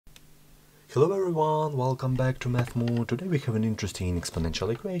Hello everyone, welcome back to Math Mood. Today we have an interesting exponential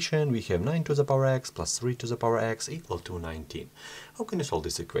equation. We have 9 to the power x plus 3 to the power x equal to 19. How can you solve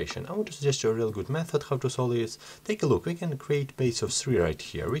this equation? I want to suggest you a real good method how to solve this. Take a look, we can create base of 3 right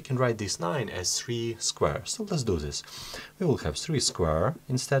here. We can write this 9 as 3 square. So let's do this. We will have 3 square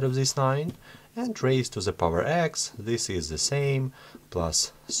instead of this 9 and raised to the power x. This is the same,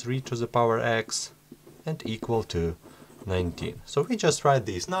 plus 3 to the power x and equal to 19. So we just write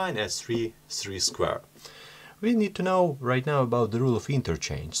this 9 as 3 square. We need to know right now about the rule of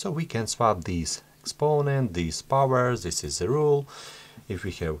interchange. So we can swap these exponent, these powers. This is the rule. If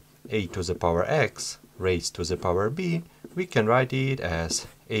we have a to the power x raised to the power b, we can write it as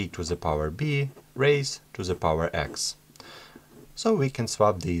a to the power b raised to the power x. So we can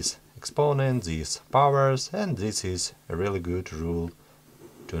swap these exponents, these powers, and this is a really good rule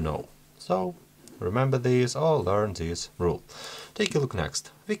to know. So remember this or learn this rule. Take a look next.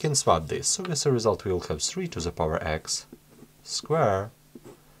 We can swap this. So as a result we will have 3 to the power x square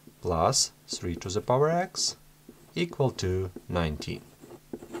plus 3 to the power x equal to 19.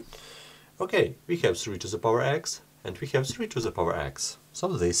 Okay, we have 3 to the power x and we have 3 to the power x. So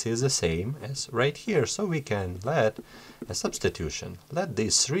this is the same as right here. So we can let a substitution. Let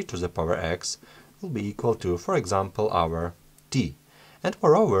this 3 to the power x will be equal to, for example, our t. And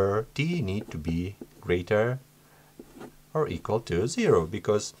moreover, t need to be greater or equal to 0,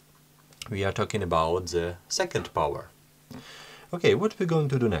 because we are talking about the second power. Okay, what we're going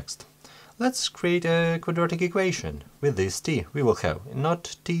to do next? Let's create a quadratic equation with this t. We will have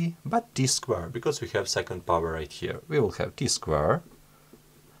not t, but t square, because we have second power right here. We will have t square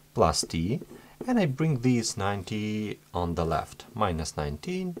plus t, and I bring this 90 on the left, minus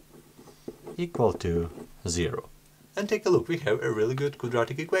 19 equal to 0. And take a look, we have a really good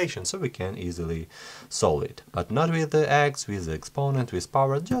quadratic equation, so we can easily solve it. But not with the x, with the exponent, with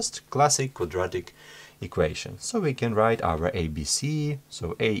power, just classic quadratic equation. So we can write our ABC,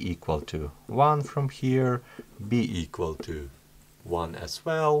 so a equal to 1 from here, b equal to 1 as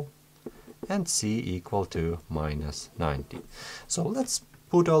well, and c equal to minus 90. So let's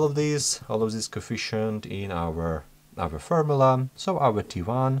put all of this coefficient in our formula. So our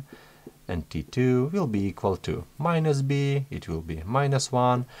t1 and t2 will be equal to minus b, it will be minus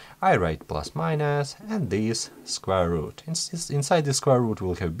 1, I write plus minus, and this square root. Inside the square root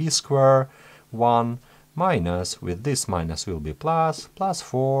we'll have b square, 1, minus, with this minus will be plus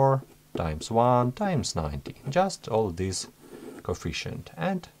 4 times 1 times 90. Just all this coefficient,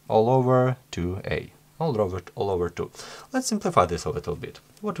 and all over 2a, all over 2. Let's simplify this a little bit.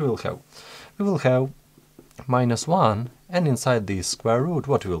 What we will have? We will have minus 1, and inside the square root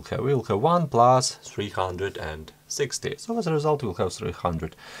what we will have? We will have 1 plus 360. So as a result we'll have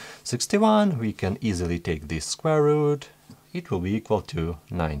 361. We can easily take this square root. It will be equal to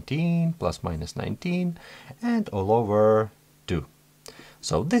 19 plus minus 19 and all over 2.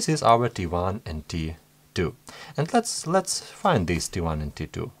 So this is our t1 and t2. And let's find these t1 and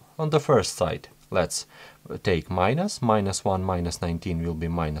t2. On the first side, let's take minus 1 minus 19 will be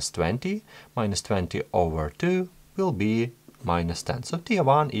minus 20, minus 20 over 2 will be minus 10. So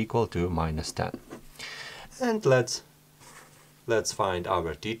t1 equal to minus 10. And let's find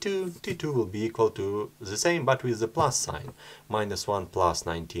our t2. t2 will be equal to the same, but with the plus sign. Minus 1 plus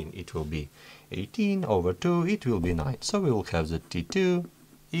 19, it will be 18 over 2, it will be 9. So we will have the t2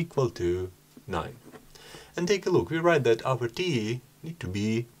 equal to 9. And take a look, we write that our t need to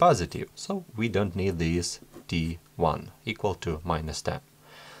be positive, so we don't need this t1 equal to minus 10.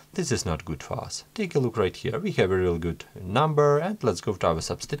 This is not good for us. Take a look right here, we have a real good number, and let's go to our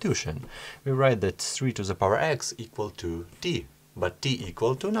substitution. We write that 3 to the power x equal to t, but t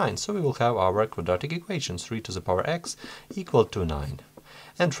equal to 9, so we will have our quadratic equation 3 to the power x equal to 9.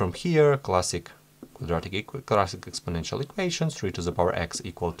 And from here, classic exponential equation 3 to the power x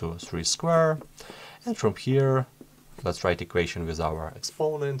equal to 3 square, and from here let's write equation with our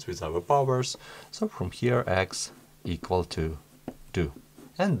exponents, with our powers. So from here x equal to 2.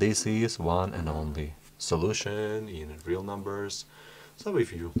 And this is one and only solution in real numbers. So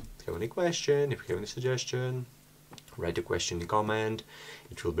if you have any question, if you have any suggestion, write a question in the comment.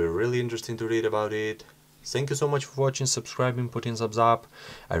 It will be really interesting to read about it. Thank you so much for watching, subscribing, putting thumbs up.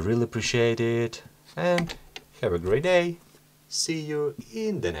 I really appreciate it. And have a great day. See you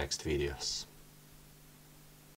in the next videos.